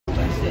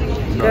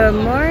Good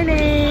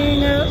morning.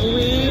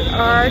 We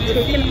are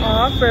taking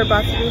off. We're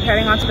about to be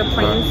heading onto the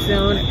plane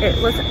soon. It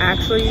was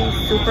actually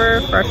super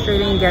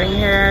frustrating getting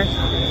here,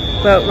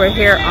 but we're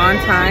here on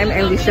time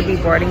and we should be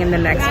boarding in the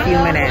next few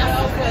minutes.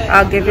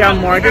 I'll give y'all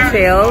more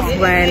details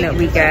when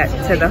we get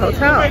to the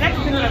hotel.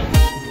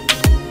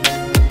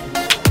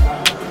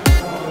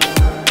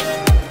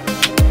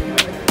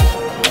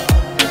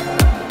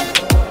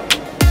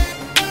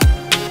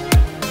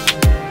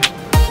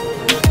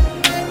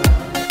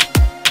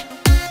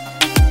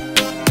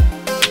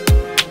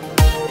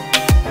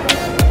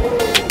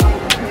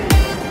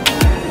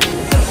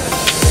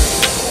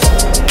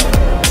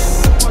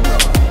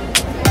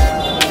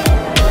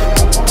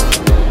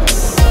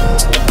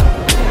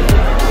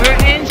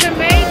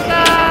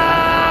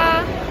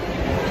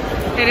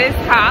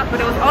 But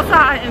it was also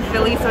hot in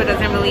Philly, so it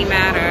doesn't really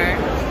matter.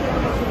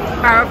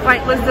 Our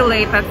flight was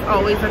delayed. That's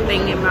always a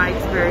thing in my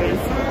experience.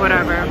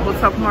 Whatever, we'll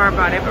talk more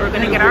about it, but we're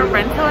gonna get our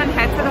rental and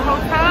head to the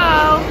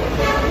hotel.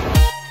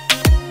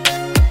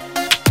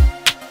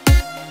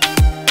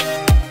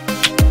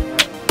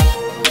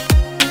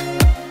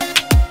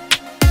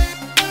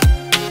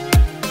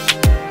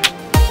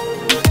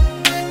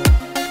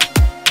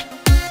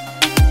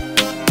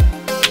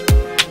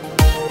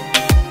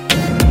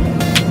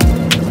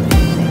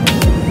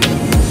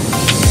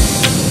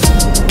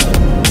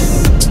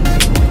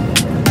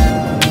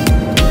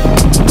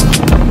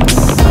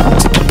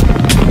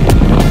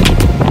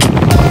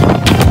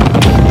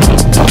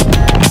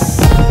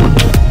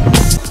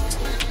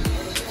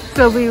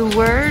 So we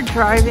were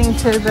driving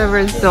to the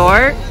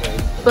resort,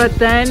 but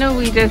then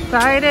we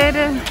decided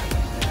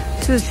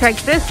to check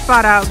this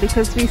spot out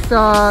because we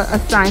saw a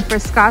sign for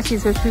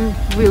Scotchies, which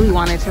we really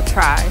wanted to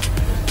try.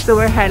 So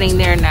we're heading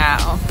there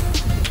now.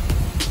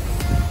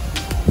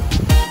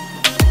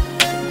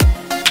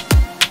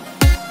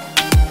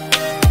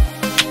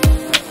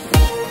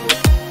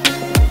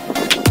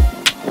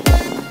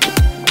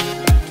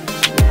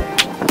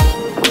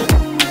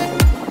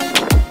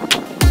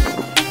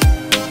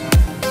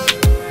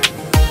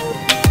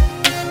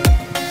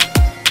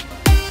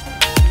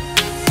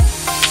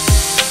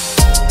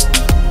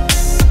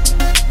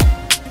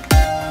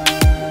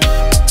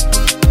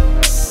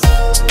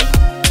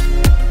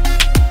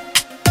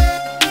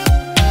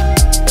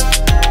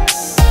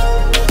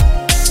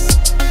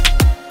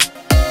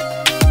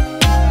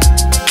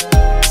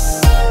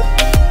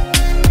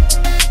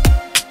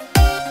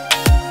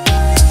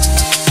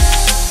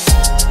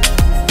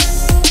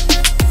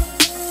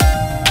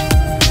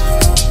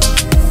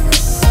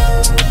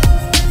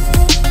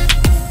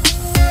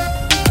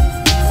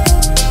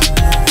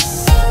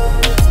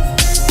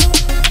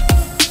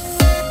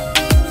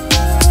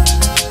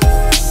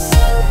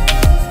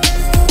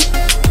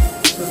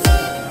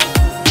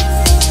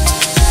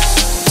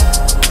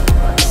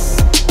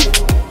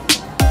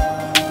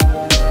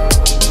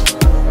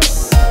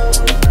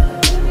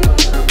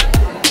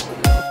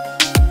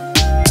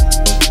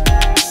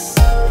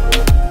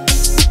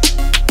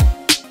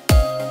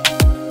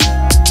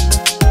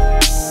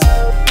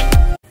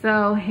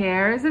 So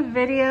here's a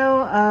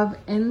video of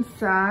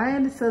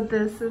inside. So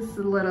this is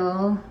the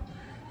little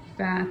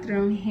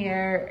bathroom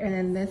here, and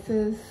then this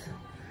is,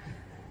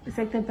 it's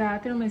like the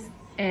bathroom is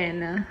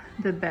in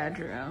the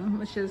bedroom,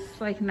 which is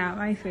like not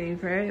my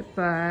favorite,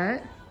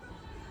 but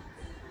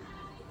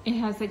it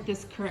has like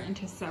this curtain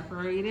to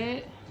separate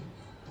it.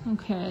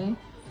 Okay,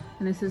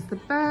 and this is the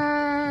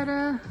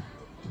bed.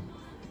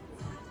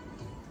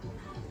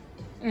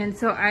 And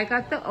so I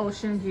got the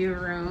ocean view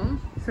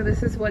room. So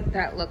this is what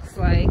that looks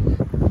like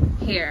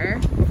here.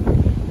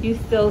 You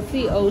still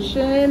see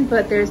ocean,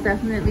 but there's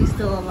definitely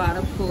still a lot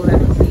of pool that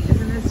I see.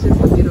 Isn't this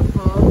just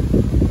beautiful?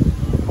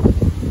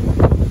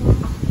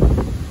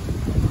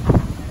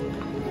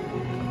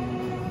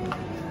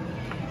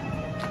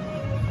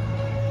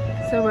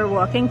 So we're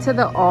walking to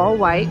the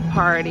all-white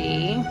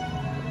party.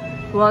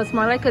 Well, it's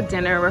more like a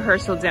dinner,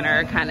 rehearsal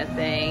dinner kind of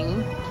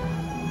thing.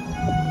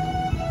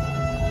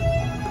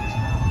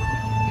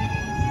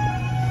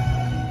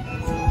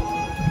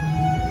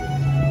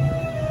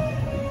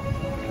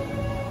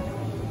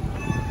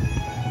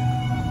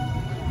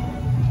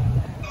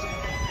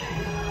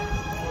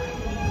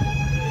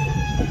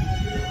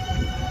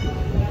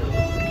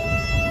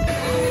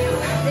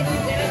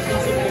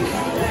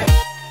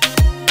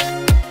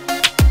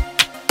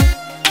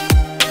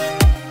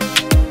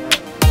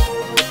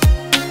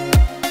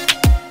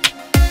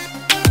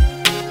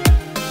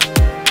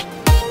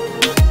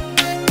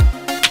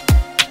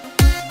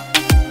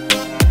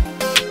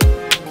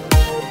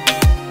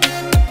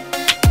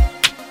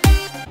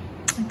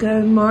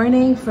 Good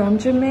morning from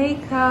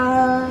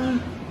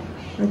Jamaica.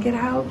 Look at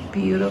how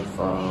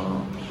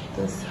beautiful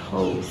this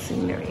whole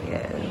scenery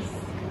is.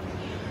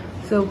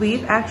 So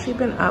we've actually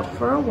been up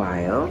for a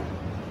while.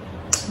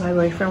 My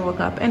boyfriend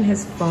woke up and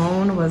his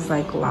phone was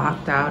like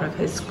locked out of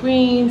his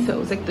screen. So it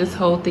was like this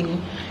whole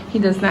thing. He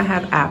does not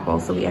have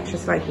Apple, so we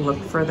actually like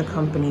looked for the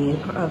company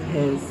of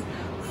his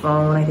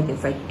phone. I think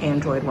it's like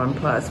Android One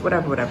Plus,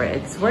 whatever.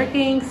 It's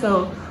working,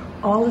 so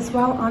all is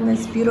well on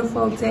this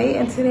beautiful day,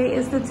 and today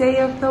is the day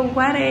of the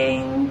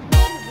wedding.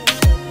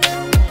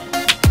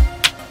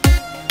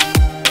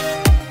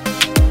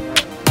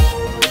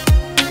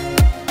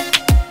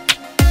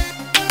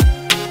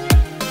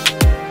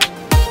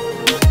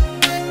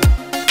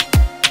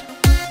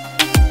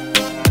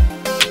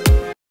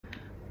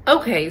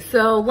 Okay,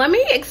 so let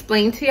me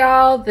explain to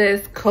y'all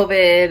this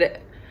COVID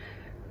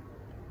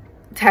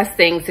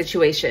testing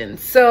situation.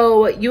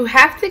 So you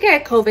have to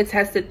get COVID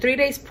tested 3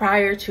 days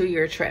prior to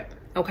your trip,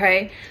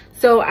 okay?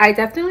 So I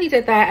definitely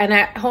did that. And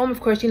at home,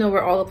 of course, you know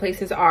where all the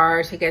places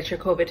are to get your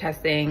COVID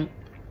testing.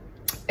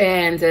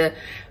 And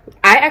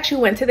I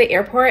actually went to the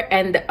airport,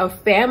 and a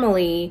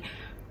family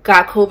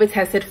got COVID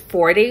tested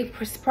 4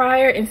 days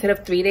prior instead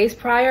of 3 days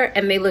prior,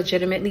 and they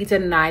legitimately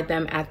denied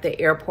them at the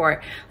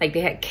airport. Like,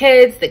 they had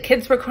kids, the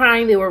kids were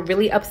crying, they were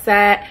really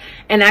upset,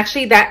 and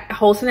actually that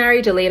whole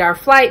scenario delayed our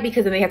flight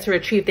because then they had to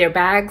retrieve their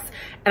bags.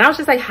 And I was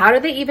just like, how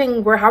were they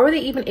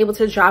even able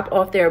to drop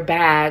off their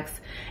bags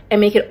and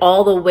make it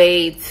all the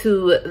way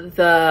to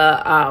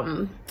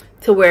the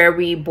to where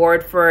we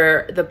board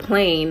for the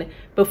plane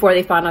before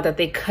they found out that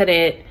they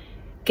couldn't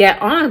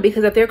get on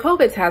because of their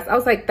COVID test? I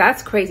was like,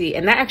 that's crazy.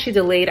 And that actually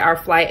delayed our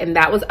flight, and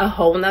that was a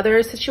whole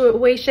nother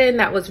situation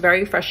that was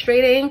very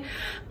frustrating.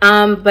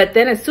 But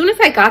then as soon as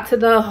I got to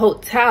the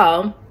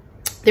hotel,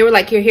 they were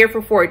like, you're here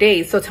for 4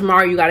 days, so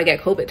tomorrow you got to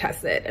get COVID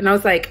tested. And I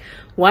was like,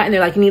 what? And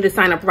they're like, you need to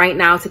sign up right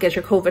now to get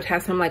your COVID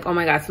test. And I'm like, oh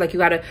my gosh, so like, you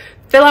got to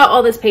fill out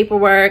all this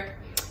paperwork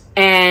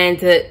and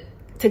to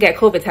get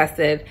COVID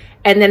tested.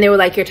 And then they were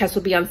like, your test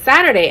will be on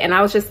Saturday. And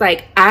I was just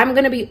like, I'm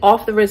going to be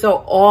off the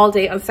result all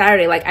day on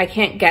Saturday. Like, I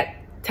can't get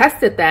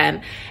tested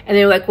then. And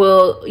they were like,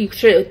 well, you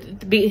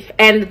should be.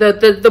 And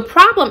the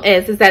problem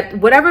is that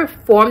whatever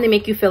form they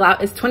make you fill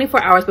out is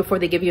 24 hours before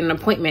they give you an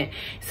appointment.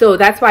 So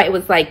that's why it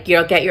was like,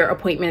 you'll get your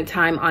appointment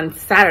time on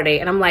Saturday.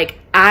 And I'm like,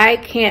 I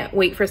can't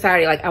wait for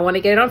Saturday. Like, I want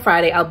to get it on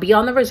Friday. I'll be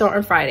on the resort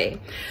on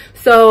Friday.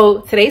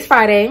 So today's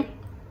Friday.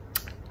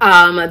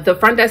 The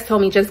front desk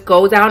told me just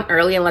go down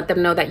early and let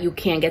them know that you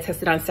can't get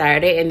tested on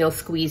Saturday, and they'll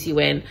squeeze you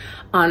in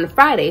on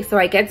Friday. So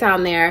I get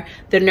down there,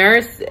 the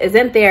nurse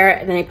isn't there,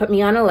 and then they put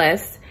me on a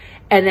list.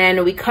 And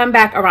then we come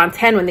back around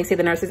 10 when they say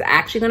the nurse is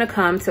actually going to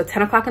come. So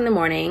 10 o'clock in the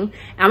morning.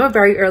 I'm a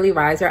very early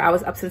riser. I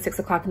was up since 6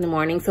 o'clock in the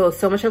morning. So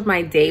much of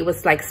my day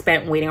was like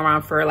spent waiting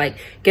around for like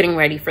getting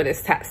ready for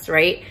this test,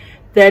 right?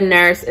 The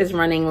nurse is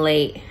running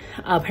late.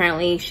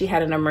 Apparently she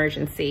had an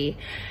emergency.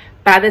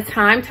 By the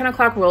time 10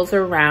 o'clock rolls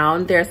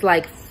around, there's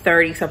like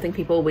 30 something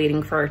people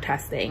waiting for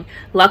testing.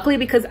 Luckily,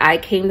 because I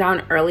came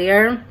down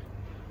earlier,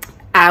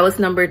 I was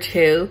number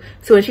 2.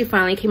 So when she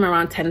finally came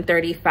around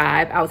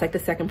 10:35, I was like the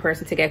second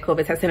person to get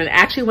COVID tested. And it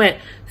actually went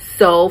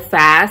so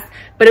fast,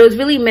 but it was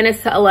really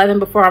minutes to 11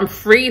 before I'm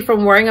free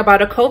from worrying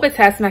about a COVID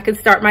test and I could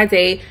start my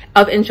day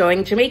of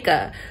enjoying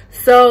Jamaica.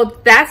 So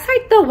that's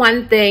like the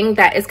one thing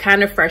that is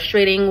kind of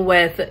frustrating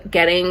with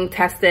getting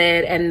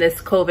tested and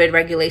this COVID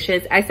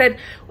regulations. I said,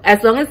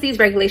 as long as these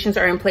regulations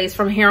are in place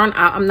from here on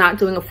out, I'm not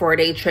doing a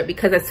 4-day trip,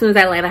 because as soon as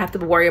I land, I have to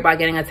worry about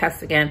getting a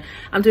test again.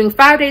 I'm doing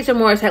 5 days or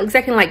more, so at least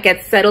I can like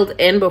get settled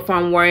in before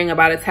I'm worrying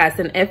about a test.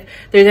 And if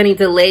there's any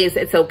delays,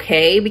 it's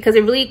okay, because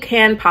it really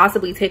can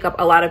possibly take up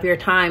a lot of your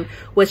time,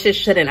 which it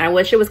shouldn't. I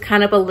wish it was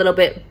kind of a little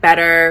bit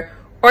better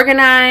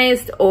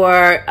organized,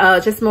 or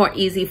just more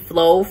easy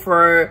flow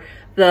for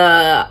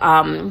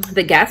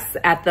the guests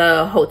at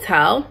the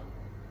hotel.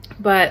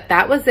 But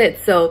that was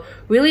it. So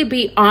really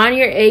be on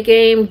your A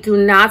game. Do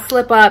not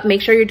slip up.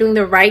 Make sure you're doing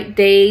the right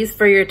days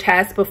for your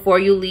test before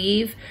you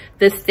leave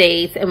the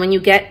States. And when you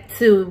get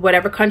to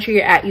whatever country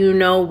you're at, you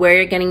know where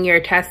you're getting your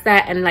test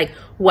at and like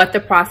what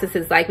the process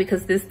is like,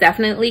 because this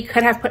definitely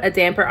could have put a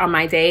damper on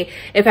my day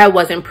if I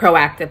wasn't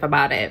proactive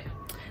about it.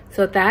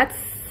 So that's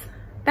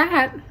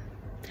that.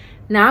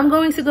 Now I'm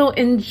going to go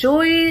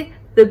enjoy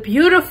the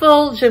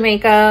beautiful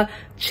Jamaica,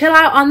 chill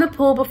out on the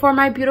pool before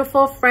my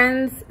beautiful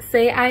friends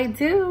say I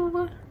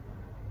do.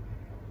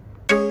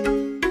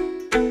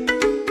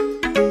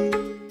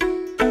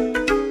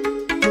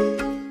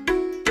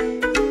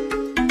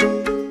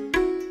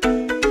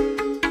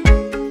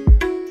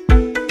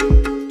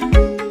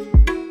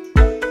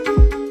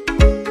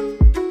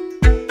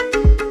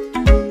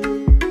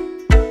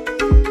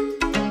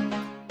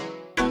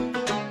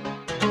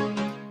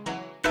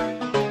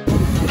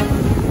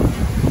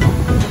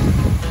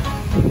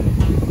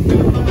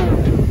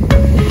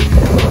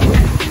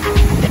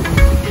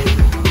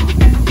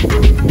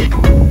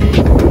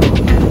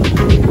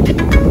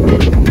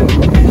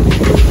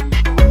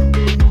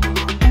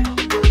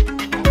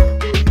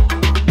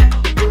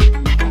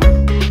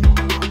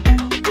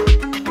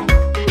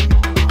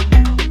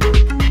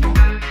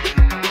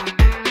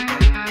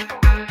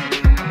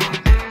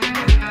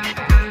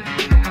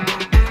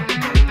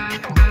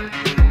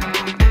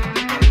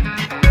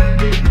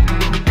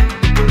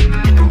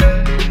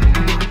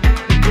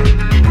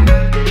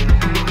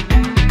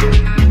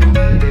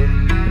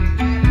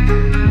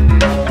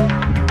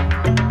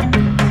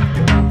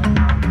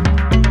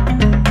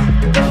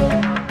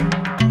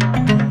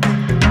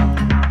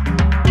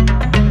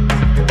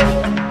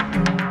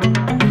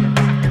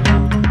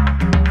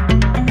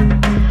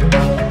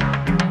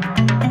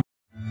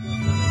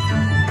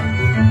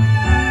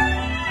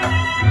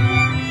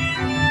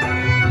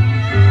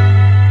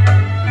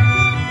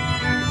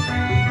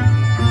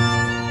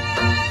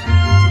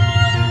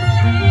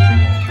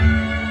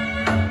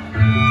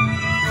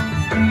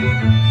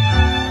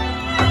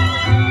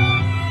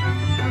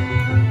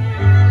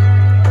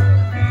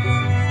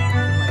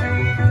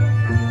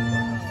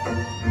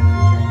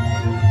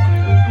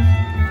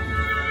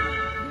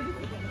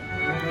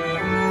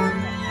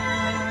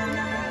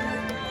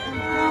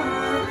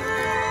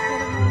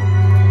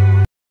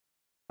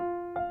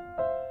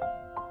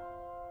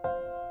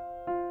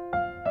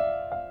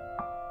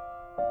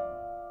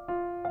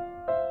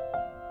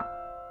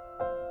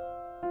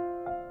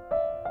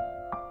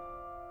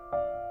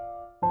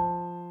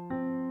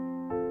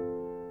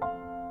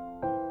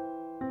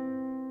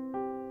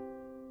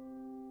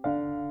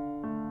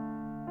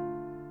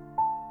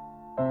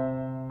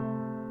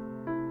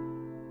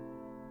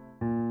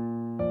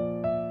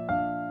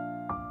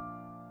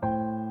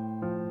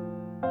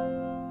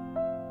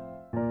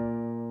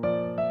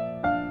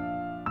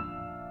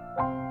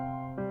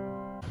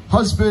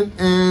 husband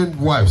and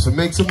wife. So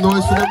make some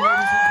noise for them.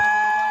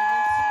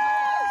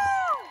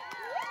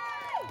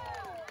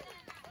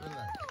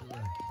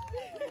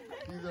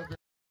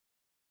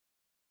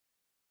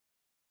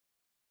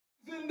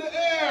 In the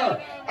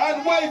air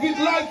and wave it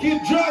like you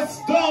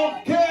just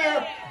don't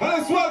care. And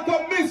let's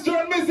welcome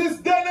Mr. and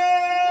Mrs. Dennis.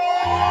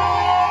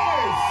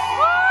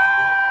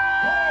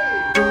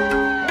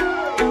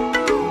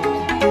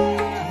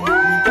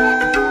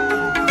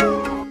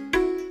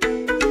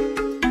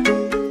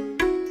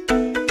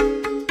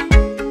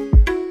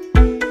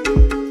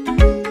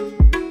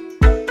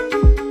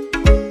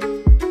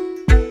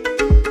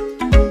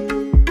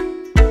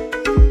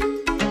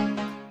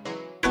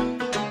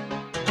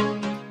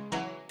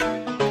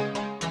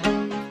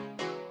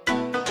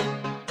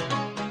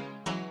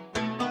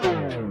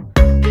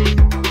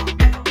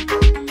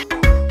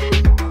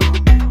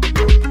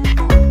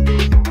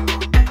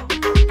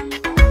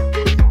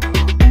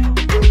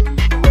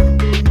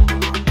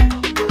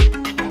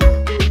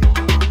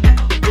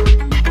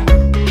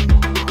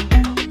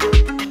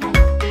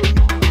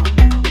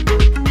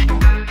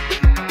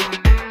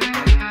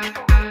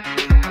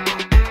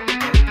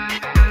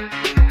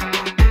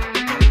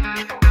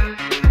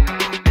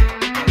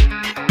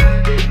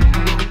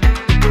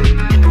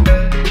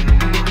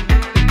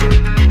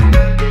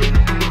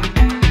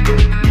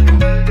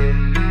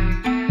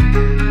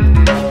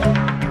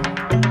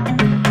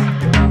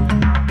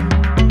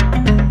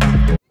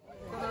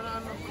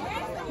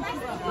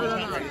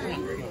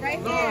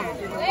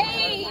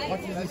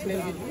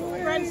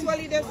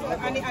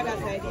 On the other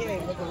side, yeah.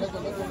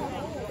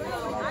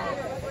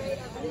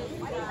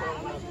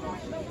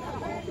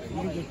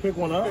 You can just pick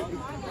one up.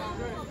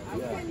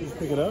 Just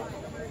pick it up.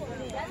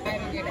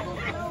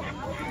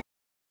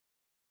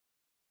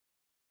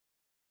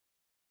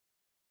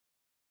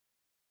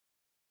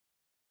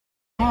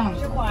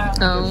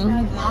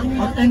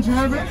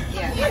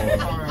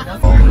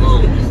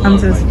 I'm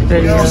just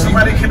videoing.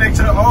 Somebody connect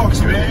to the aux,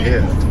 man.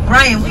 Yeah.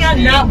 Brian, we are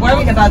not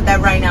worried about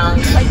that right now.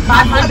 It's like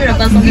 500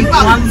 of us will be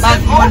one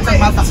bus one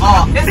about the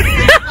all.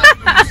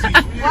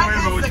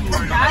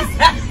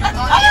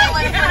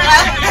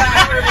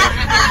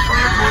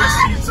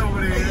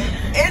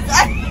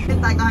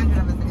 It's like 100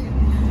 of us in here.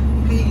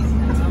 Please.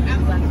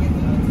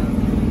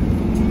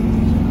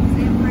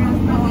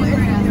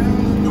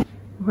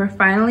 We're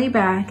finally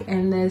back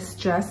and this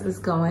dress is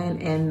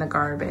going in the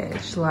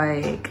garbage.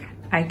 Like,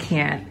 I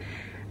can't.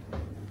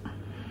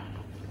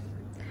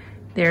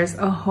 There's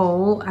a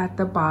hole at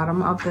the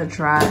bottom of the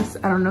dress.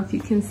 I don't know if you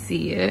can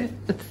see it.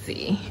 Let's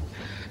see.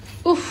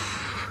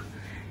 Oof.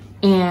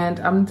 And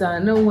I'm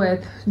done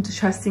with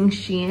trusting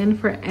Shein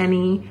for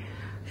any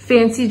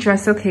fancy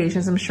dress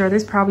occasions. I'm sure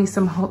there's probably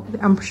some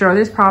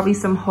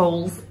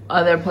holes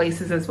other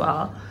places as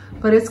well.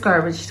 But it's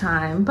garbage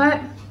time. But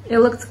it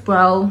looks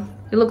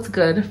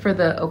good for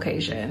the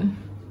occasion.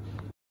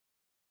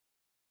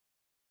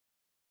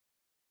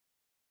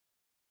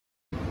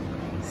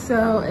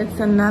 So it's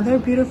another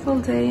beautiful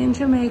day in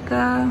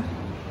Jamaica.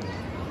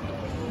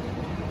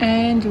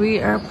 And we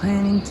are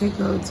planning to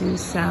go do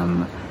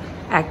some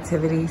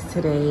activities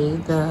today.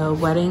 The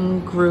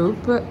wedding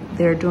group,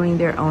 they're doing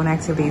their own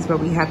activities,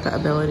 but we have the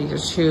ability to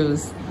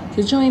choose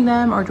to join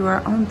them or do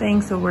our own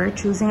thing. So we're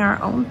choosing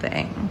our own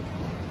thing.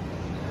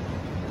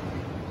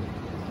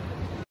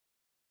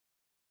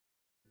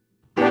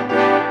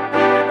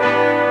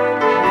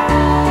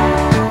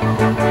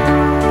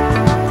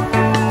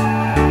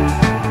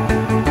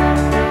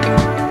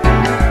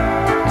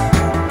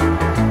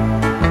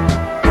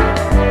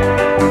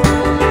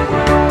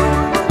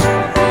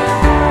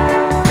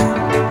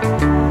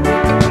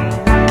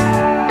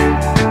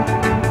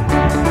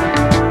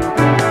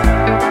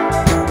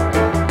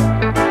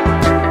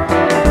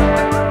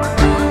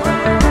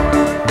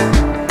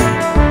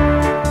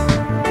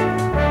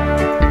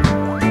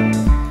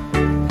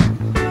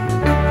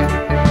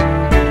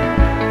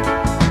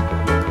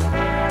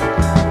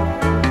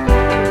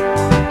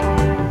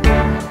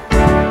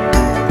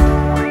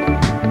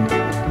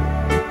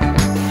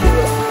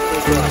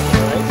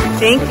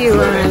 Thank you,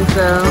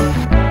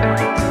 Lorenzo.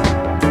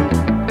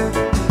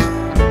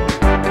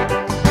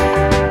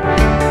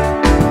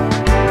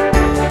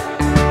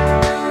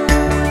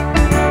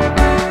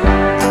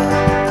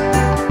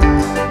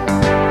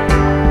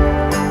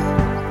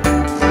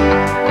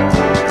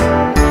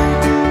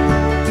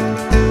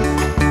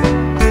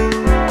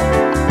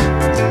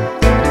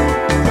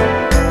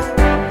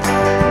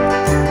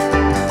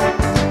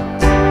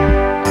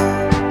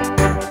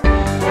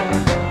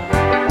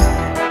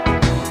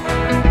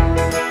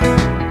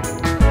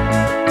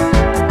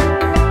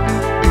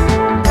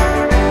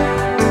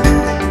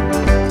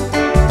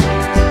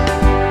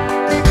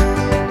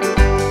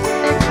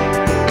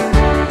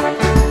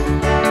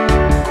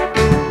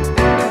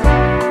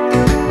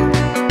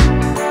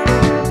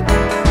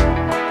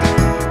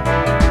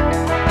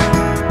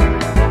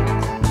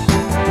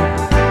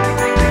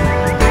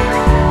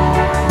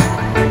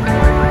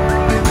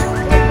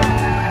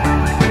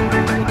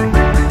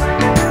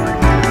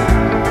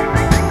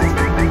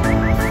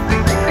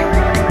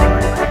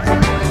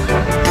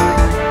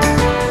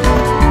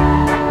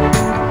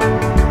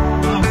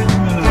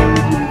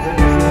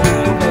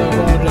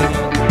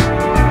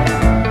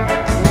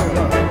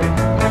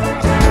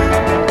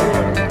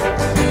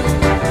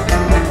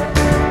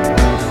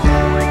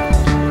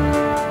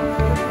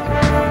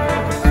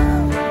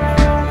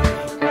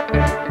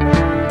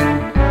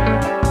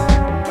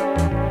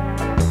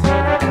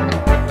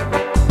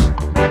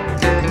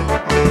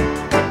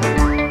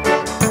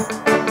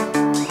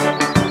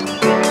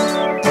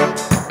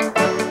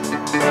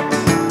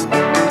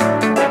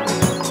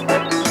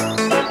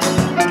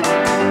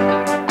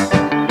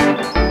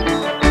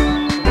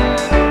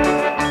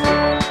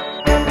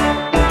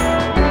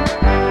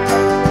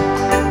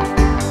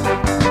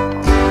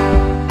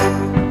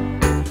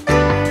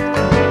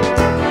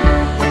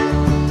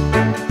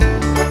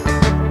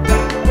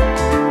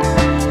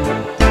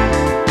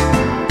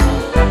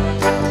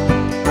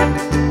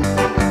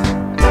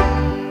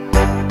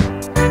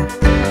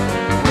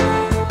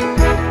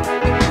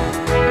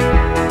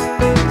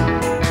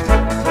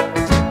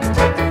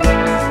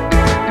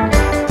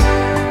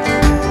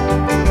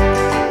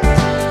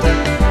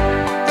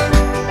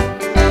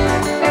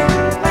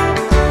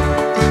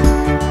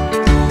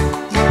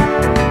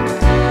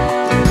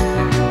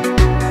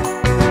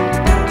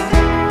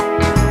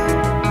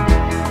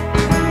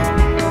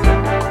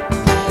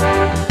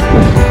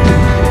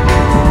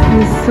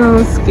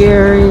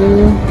 scary.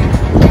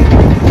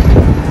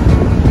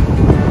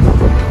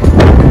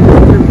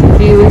 The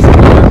view is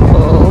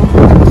beautiful.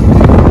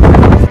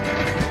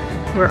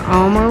 We're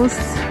almost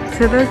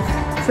to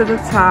the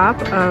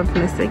top of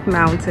Mystic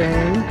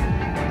Mountain,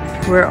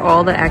 where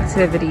all the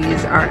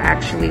activities are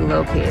actually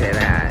located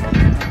at.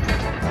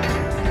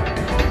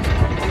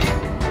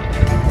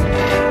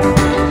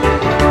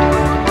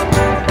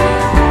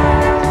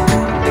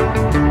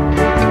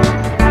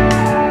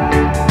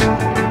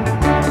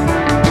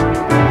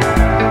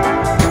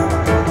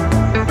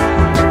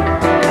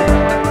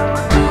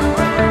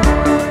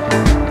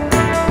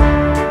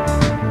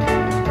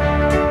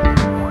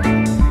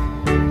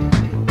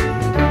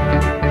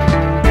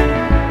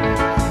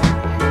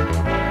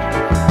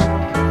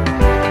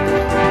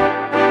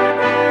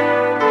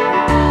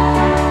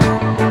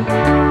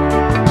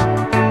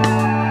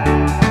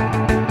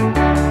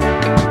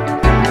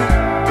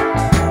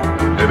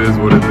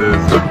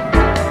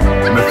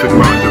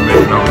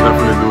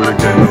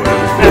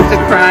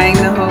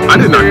 I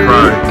did not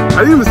cry.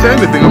 I didn't even say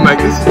anything. I'm like,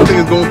 this thing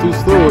is going too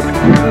slow.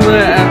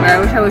 Whatever. I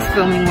wish I was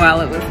filming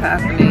while it was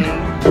happening.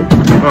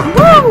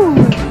 Woo!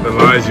 The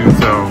lies you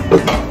tell.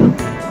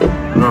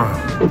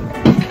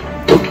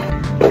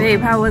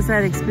 Babe, how was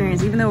that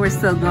experience? Even though we're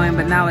still going,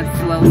 but now it's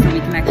slow, so we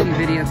can actually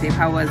videotape.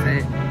 How was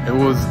it? It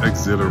was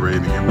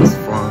exhilarating. It was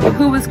fun.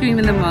 Who was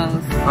screaming the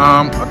most?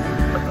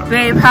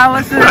 Babe, how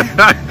was the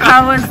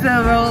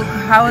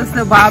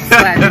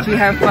bobsled? Did you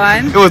have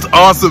fun? It was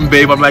awesome,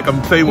 babe. I'm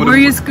telling you. Were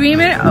you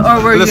screaming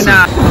or were you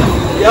not?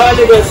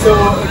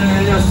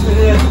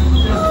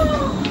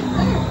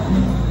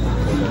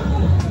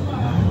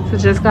 So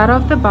just got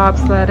off the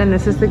bobsled, and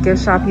this is the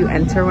gift shop you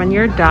enter when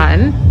you're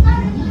done.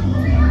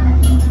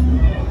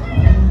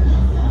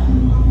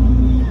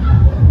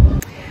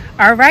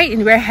 All right,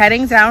 and we're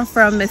heading down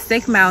from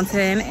Mystic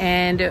Mountain,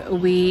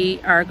 and we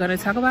are going to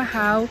talk about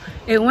how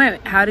it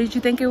went. How did you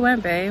think it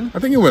went, babe? I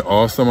think it went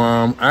awesome.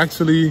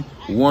 Actually,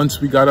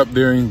 once we got up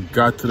there and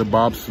got to the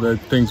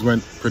bobsled, things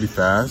went pretty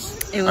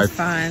fast. It was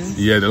fun.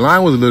 Yeah, the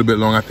line was a little bit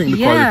long. I think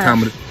because of the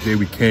time of the day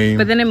we came.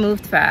 But then it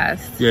moved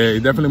fast. Yeah,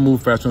 it definitely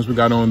moved fast. Once we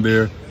got on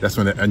there, that's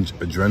when the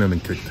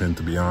adrenaline kicked in,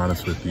 to be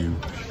honest with you.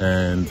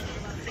 And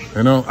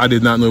you know, I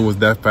did not know it was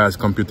that fast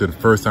compared to the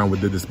first time we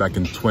did this back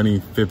in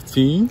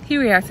 2015. He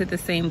reacted the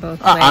same both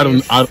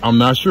ways. I'm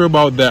not sure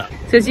about that.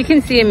 So as you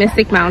can see in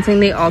Mystic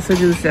Mountain, they also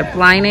do zip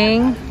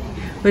lining,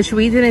 which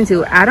we didn't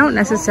do. I don't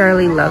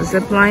necessarily love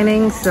zip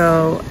lining,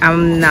 so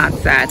I'm not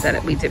sad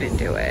that we didn't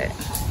do it.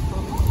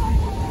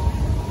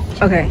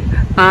 Okay,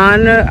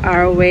 on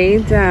our way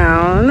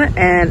down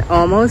and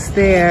almost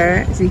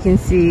there, as you can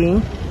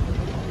see.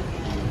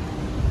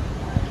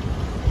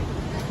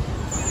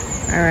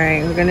 All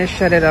right, we're gonna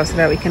shut it off so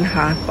that we can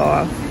hop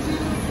off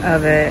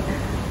of it.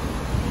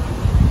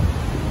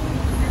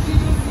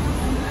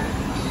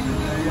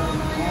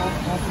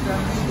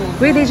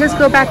 Wait, they just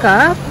go back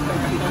up?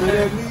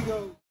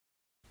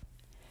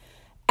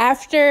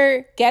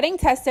 After getting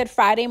tested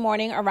Friday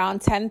morning around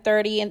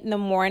 10:30 in the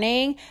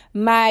morning,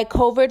 my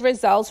COVID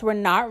results were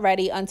not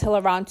ready until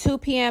around 2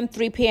 p.m.,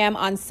 3 p.m.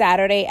 on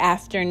Saturday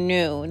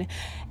afternoon.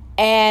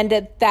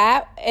 And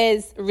that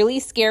is really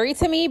scary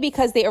to me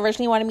because they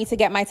originally wanted me to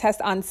get my test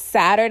on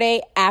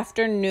Saturday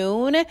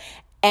afternoon,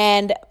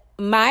 and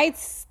my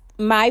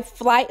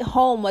flight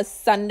home was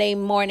Sunday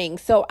morning.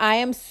 So I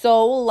am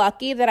so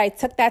lucky that I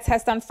took that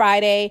test on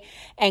Friday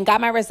and got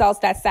my results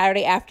that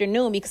Saturday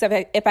afternoon, because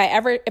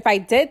if I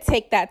did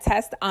take that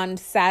test on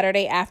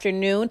Saturday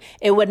afternoon,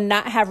 it would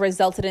not have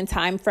resulted in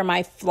time for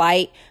my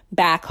flight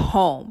back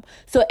home.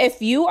 So if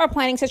you are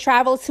planning to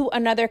travel to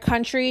another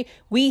country,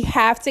 we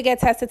have to get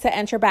tested to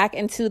enter back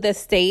into the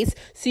States.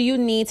 So you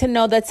need to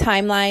know the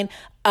timeline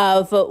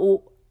of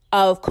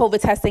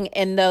COVID testing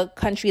in the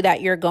country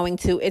that you're going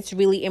to. It's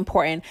really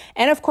important.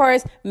 And of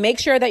course, make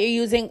sure that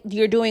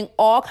you're doing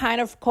all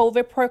kind of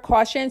COVID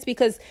precautions,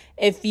 because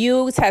if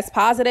you test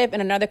positive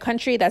in another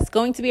country, that's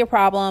going to be a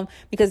problem,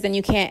 because then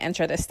you can't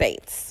enter the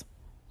States.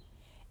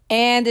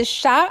 And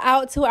shout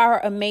out to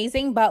our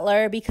amazing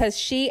butler, because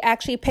she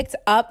actually picked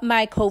up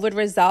my COVID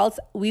results.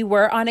 We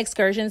were on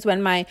excursions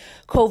when my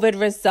COVID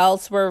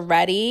results were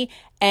ready,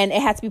 and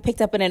it had to be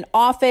picked up in an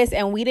office,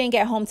 and we didn't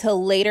get home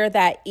till later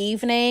that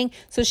evening.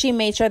 So she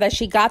made sure that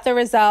she got the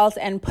results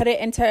and put it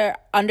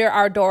under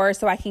our door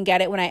so I can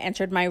get it when I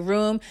entered my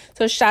room.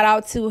 So shout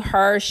out to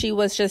her. She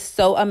was just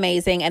so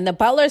amazing. And the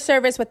butler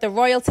service with the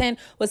Royalton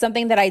was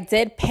something that I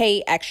did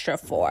pay extra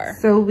for.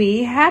 So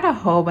we had a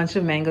whole bunch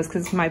of mangoes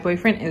because my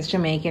boyfriend is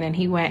Jamaican, and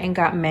he went and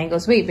got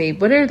mangoes. Wait,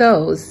 babe, what are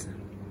those?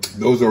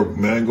 Those are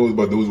mangoes,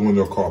 but those ones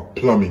are called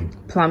plumbing.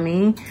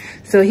 Plumbing.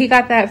 So he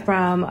got that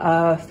from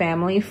a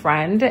family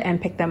friend and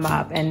picked them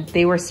up, and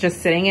they were just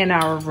sitting in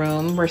our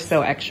room. We're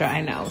so extra, I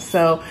know.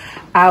 So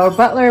our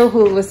butler,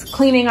 who was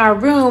cleaning our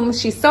room,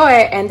 she saw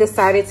it and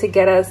decided to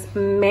get us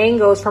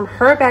mangoes from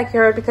her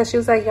backyard, because she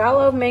was like, y'all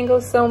love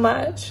mangoes so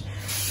much.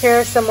 Here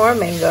are some more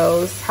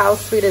mangoes. How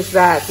sweet is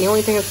that? The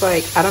only thing is,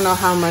 like, I don't know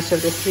how much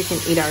of this we can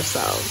eat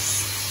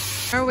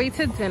ourselves. On our way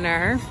to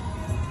dinner.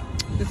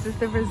 This is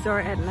the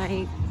resort at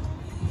night.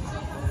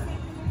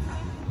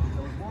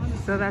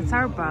 So that's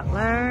our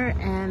butler,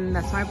 and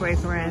that's my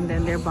boyfriend,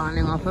 and they're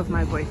bonding off of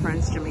my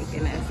boyfriend's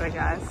Jamaicanness, I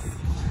guess.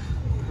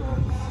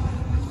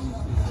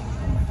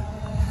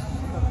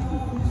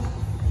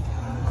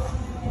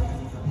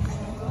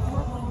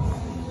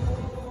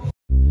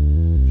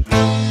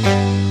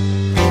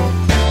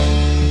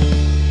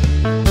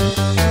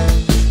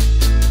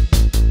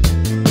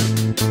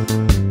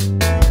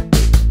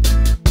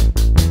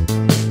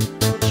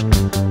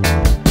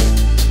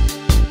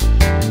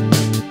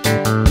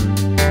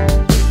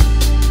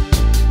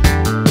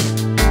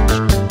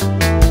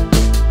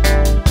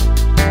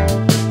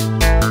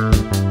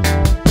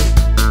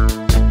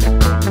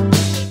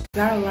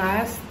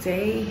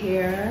 Day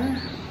here.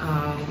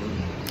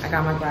 I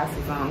got my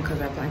glasses on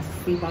because I plan to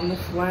sleep on the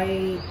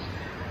flight,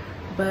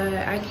 but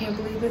I can't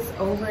believe it's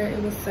over. It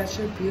was such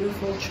a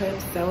beautiful trip,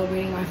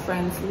 celebrating my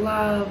friend's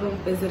love,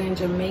 visiting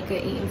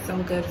Jamaica, eating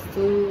some good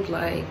food.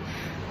 Like,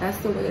 that's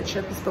the way a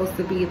trip is supposed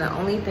to be. The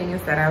only thing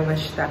is that I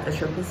wish that the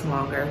trip was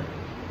longer.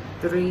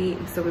 So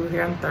we were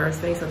here on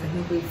Thursday, so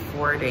technically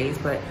 4 days,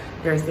 but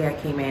Thursday I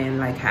came in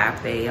like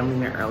half day. I'm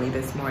leaving early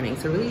this morning,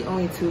 so really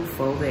only 2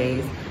 full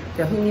days.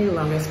 Definitely need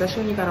longer,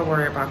 especially when you gotta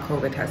worry about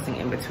COVID testing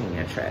in between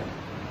your trip.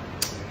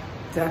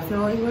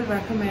 Definitely would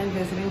recommend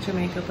visiting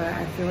Jamaica, but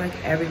I feel like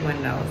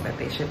everyone knows that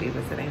they should be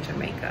visiting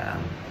Jamaica.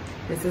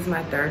 This is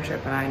my 3rd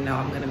trip, and I know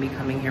I'm gonna be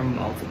coming here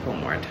multiple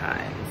more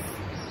times.